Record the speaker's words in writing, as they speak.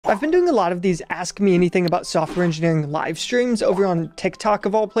I've been doing a lot of these Ask Me Anything About Software Engineering live streams over on TikTok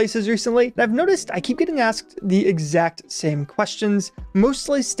of all places recently, and I've noticed I keep getting asked the exact same questions,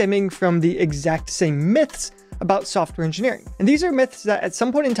 mostly stemming from the exact same myths about software engineering. And these are myths that at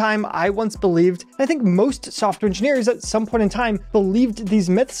some point in time I once believed, and I think most software engineers at some point in time believed these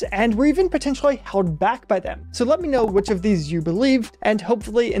myths and were even potentially held back by them. So let me know which of these you believed, and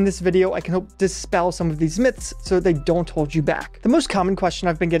hopefully in this video I can help dispel some of these myths so they don't hold you back. The most common question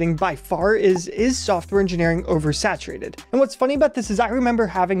I've been getting by far is software engineering oversaturated? And what's funny about this is I remember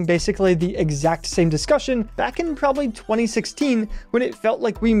having basically the exact same discussion back in probably 2016 when it felt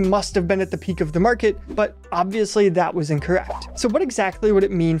like we must have been at the peak of the market, but obviously that was incorrect. So what exactly would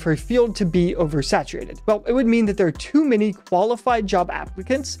it mean for a field to be oversaturated? Well, it would mean that there are too many qualified job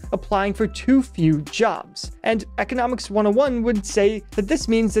applicants applying for too few jobs. And Economics 101 would say that this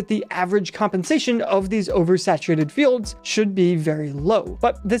means that the average compensation of these oversaturated fields should be very low.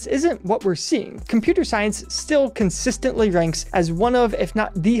 But this isn't what we're seeing. Computer science still consistently ranks as one of, if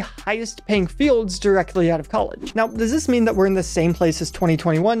not the highest paying fields directly out of college. Now, does this mean that we're in the same place as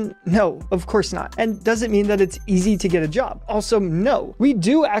 2021? No, of course not. And does it mean that it's easy to get a job? Also, no. We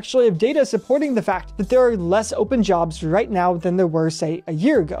do actually have data supporting the fact that there are less open jobs right now than there were, say, a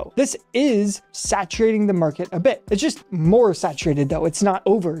year ago. This is saturating the market a bit. It's just more saturated though, it's not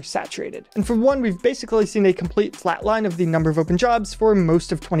oversaturated. And for one, we've basically seen a complete flatline of the number of open jobs for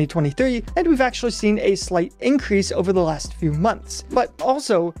most of 2023, and we've actually seen a slight increase over the last few months. But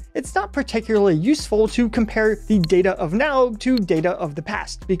also, it's not particularly useful to compare the data of now to data of the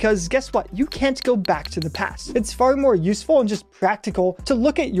past, because guess what? You can't go back to the past. It's far more useful and just practical to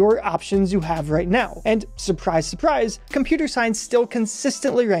look at your options you have right now. And surprise, surprise, computer science still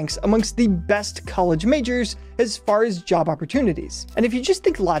consistently ranks amongst the best college majors as far as job opportunities. And if you just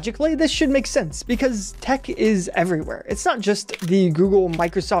think logically, this should make sense because tech is everywhere. It's not just the Google,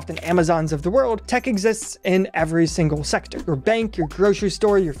 Microsoft, and Amazons of the world. Tech exists in every single sector. Your bank, your grocery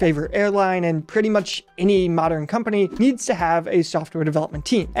store, your favorite airline, and pretty much any modern company needs to have a software development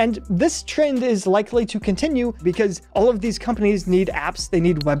team. And this trend is likely to continue because all of these companies need apps, they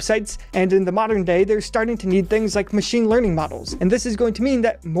need websites, and in the modern day, they're starting to need things like machine learning models. And this is going to mean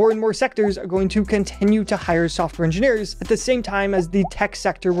that more and more sectors are going to continue to hire software engineers at the same time as the tech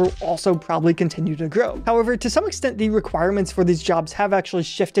sector will also probably continue to grow. However, to some extent, the requirements for these jobs have actually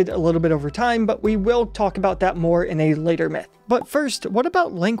shifted a little bit over time, but we will talk about that more in a later myth. But first, what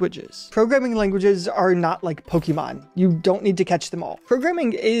about languages? Programming languages are not like Pokemon. You don't need to catch them all.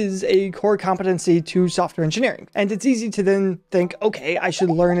 Programming is a core competency to software engineering, and it's easy to then think, okay, I should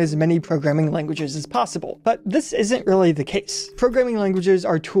learn as many programming languages as possible. But this isn't really the case. Programming languages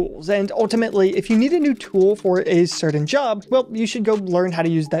are tools, and ultimately, if you need a new tool for a certain job, well, you should go learn how to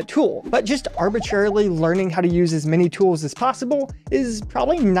use that tool. But just arbitrarily learning how to use as many tools as possible is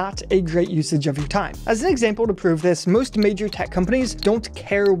probably not a great usage of your time. As an example to prove this, most major tech companies don't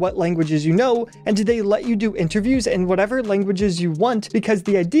care what languages you know, and they let you do interviews in whatever languages you want, because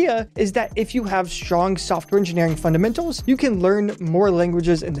the idea is that if you have strong software engineering fundamentals, you can learn more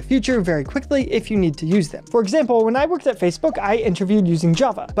languages in the future very quickly if you need to use them. For example, when I worked at Facebook, I interviewed using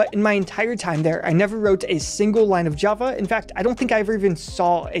Java, but in my entire time there, I never wrote a single line of Java. In fact, I don't think I ever even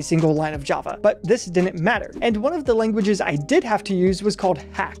saw a single line of Java, but this didn't matter. And one of the languages I did have to use was called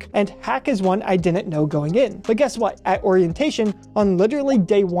Hack, and Hack is one I didn't know going in. But guess what? At orientation, on literally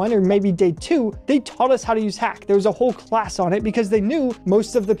day 1 or maybe day 2, they taught us how to use Hack. There was a whole class on it because they knew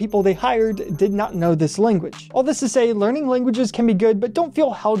most of the people they hired did not know this language. All this to say, learning languages can be good, but don't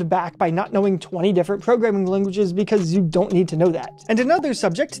feel held back by not knowing 20 different programming languages because you don't need to know that. And another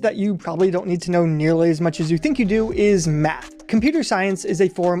subject that you probably don't need to know nearly as much as you think you do is math. Computer science is a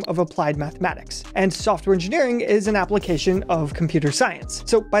form of applied mathematics, and software engineering is an application of computer science.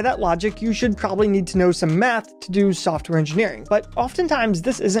 So by that logic, you should probably need to know some math to do software engineering, but oftentimes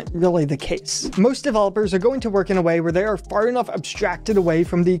this isn't really the case. Most developers are going to work in a way where they are far enough abstracted away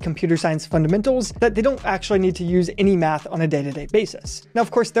from the computer science fundamentals that they don't actually need to use any math on a day-to-day basis. Now,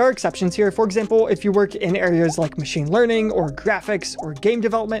 of course, there are exceptions here. For example, if you work in areas like machine learning or graphics or game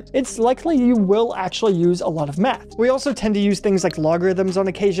development, it's likely you will actually use a lot of math. We also tend to use things like logarithms on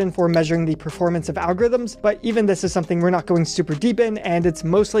occasion for measuring the performance of algorithms, but even this is something we're not going super deep in, and it's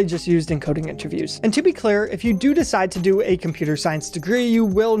mostly just used in coding interviews. And to be clear, if you do decide to do a computer science degree, you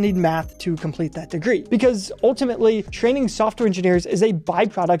will need math to complete that degree, because ultimately training software engineers is a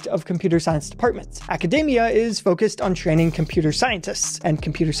byproduct of computer science departments. Academia is focused on training computer scientists, and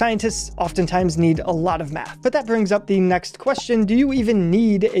computer scientists oftentimes need a lot of math. But that brings up the next question: do you even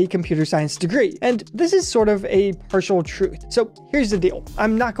need a computer science degree? And this is sort of a partial truth. So here's the deal.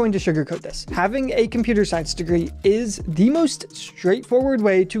 I'm not going to sugarcoat this. Having a computer science degree is the most straightforward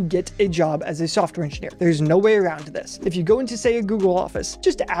way to get a job as a software engineer. There's no way around this. If you go into, say, a Google office,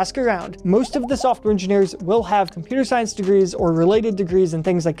 just ask around. Most of the software engineers will have computer science degrees or related degrees in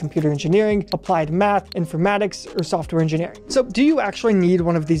things like computer engineering, applied math, informatics, or software engineering. So do you actually need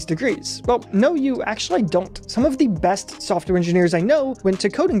one of these degrees? Well, no, you actually don't. Some of the best software engineers I know went to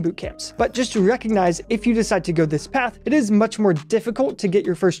coding boot camps, but just to recognize if you decide to go this path, it is much more difficult to get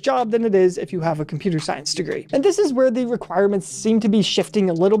your first job than it is if you have a computer science degree. And this is where the requirements seem to be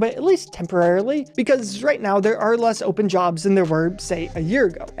shifting a little bit, at least temporarily, because right now there are less open jobs than there were, say, a year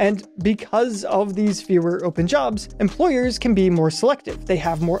ago. And because of these fewer open jobs, employers can be more selective. They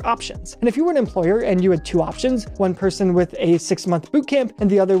have more options. And if you were an employer and you had two options, one person with a 6-month boot camp and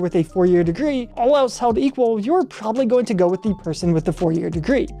the other with a 4-year degree, all else held equal, you're probably going to go with the person with the 4-year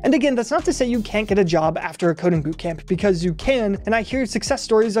degree. And again, that's not to say you can't get a job after a coding boot camp, because you can, and I hear success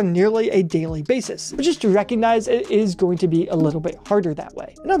stories on nearly a daily basis. But just to recognize it is going to be a little bit harder that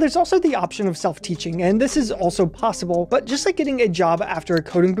way. Now, there's also the option of self-teaching, and this is also possible, but just like getting a job after a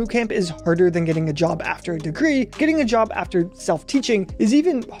coding boot camp is harder than getting a job after a degree, getting a job after self-teaching is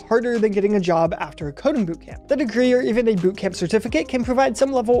even harder than getting a job after a coding boot camp. The degree or even a boot camp certificate can provide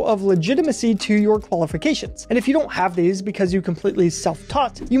some level of legitimacy to your qualifications. And if you don't have these because you completely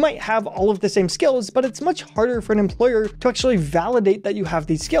self-taught, you might have all of the same skills, but it's much harder for an employer to actually validate that you have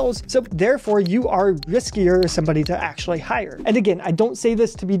these skills, so therefore you are riskier as somebody to actually hire. And again, I don't say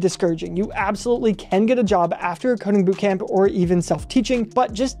this to be discouraging. You absolutely can get a job after a coding bootcamp or even self-teaching,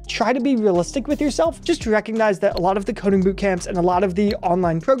 but just try to be realistic with yourself. Just recognize that a lot of the coding bootcamps and a lot of the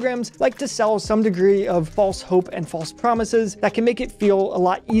online programs like to sell some degree of false hope and false promises that can make it feel a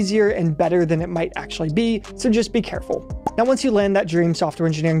lot easier and better than it might actually be, so just be careful. Now, once you land that dream software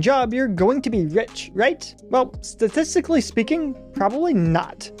engineering job, you're going to be rich, right? Well, statistically speaking, probably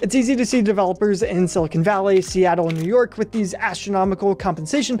not. It's easy to see developers in Silicon Valley, Seattle, and New York with these astronomical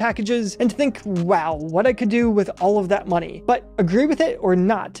compensation packages and think, wow, what I could do with all of that money. But agree with it or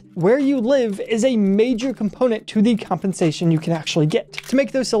not, where you live is a major component to the compensation you can actually get. To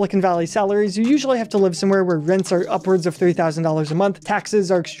make those Silicon Valley salaries, you usually have to live somewhere where rents are upwards of $3,000 a month,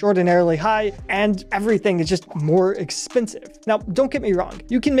 taxes are extraordinarily high, and everything is just more expensive. Now, don't get me wrong,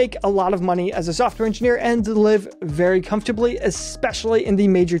 you can make a lot of money as a software engineer and live very comfortably, especially in the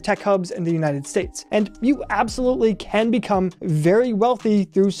major tech hubs in the United States. And you absolutely can become very wealthy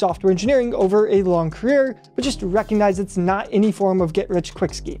through software engineering over a long career, but just recognize it's not any form of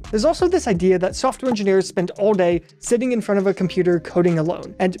get-rich-quick scheme. There's also this idea that software engineers spend all day sitting in front of a computer coding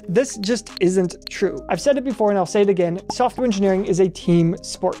alone, and this just isn't true. I've said it before and I'll say it again, software engineering is a team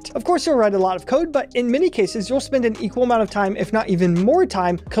sport. Of course, you'll write a lot of code, but in many cases, you'll spend an equal amount of time, if not even more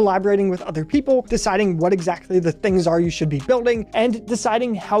time, collaborating with other people, deciding what exactly the things are you should be building, and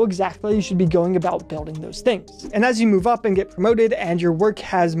deciding how exactly you should be going about building those things. And as you move up and get promoted and your work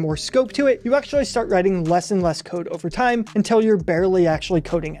has more scope to it, you actually start writing less and less code over time until you're barely actually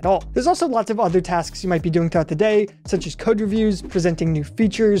coding at all. There's also lots of other tasks you might be doing throughout the day, such as code reviews, presenting new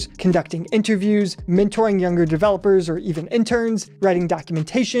features, conducting interviews, mentoring younger developers or even interns, writing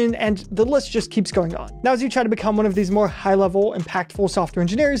documentation, and the list just keeps going on. Now, as you try to become one of these more high-level, impactful software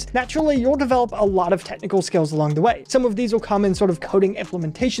engineers, naturally you'll develop a lot of technical skills along the way. Some of these will come in sort of coding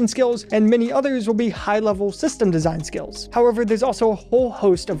implementation skills, and many others will be high-level system design skills. However, there's also a whole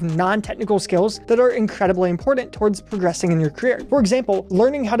host of non-technical skills that are incredibly important towards progressing in your career. For example,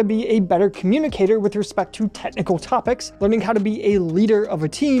 learning how to be a better communicator with respect to technical topics, learning how to be a leader of a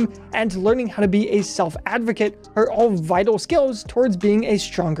team, and learning how to be a self-advocate are all vital skills towards being a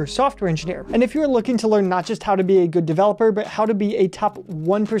stronger software engineer. And if you're looking to learn not just how to be a good developer, but how to be a top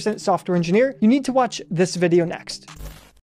 1% software engineer, you need to watch this video next.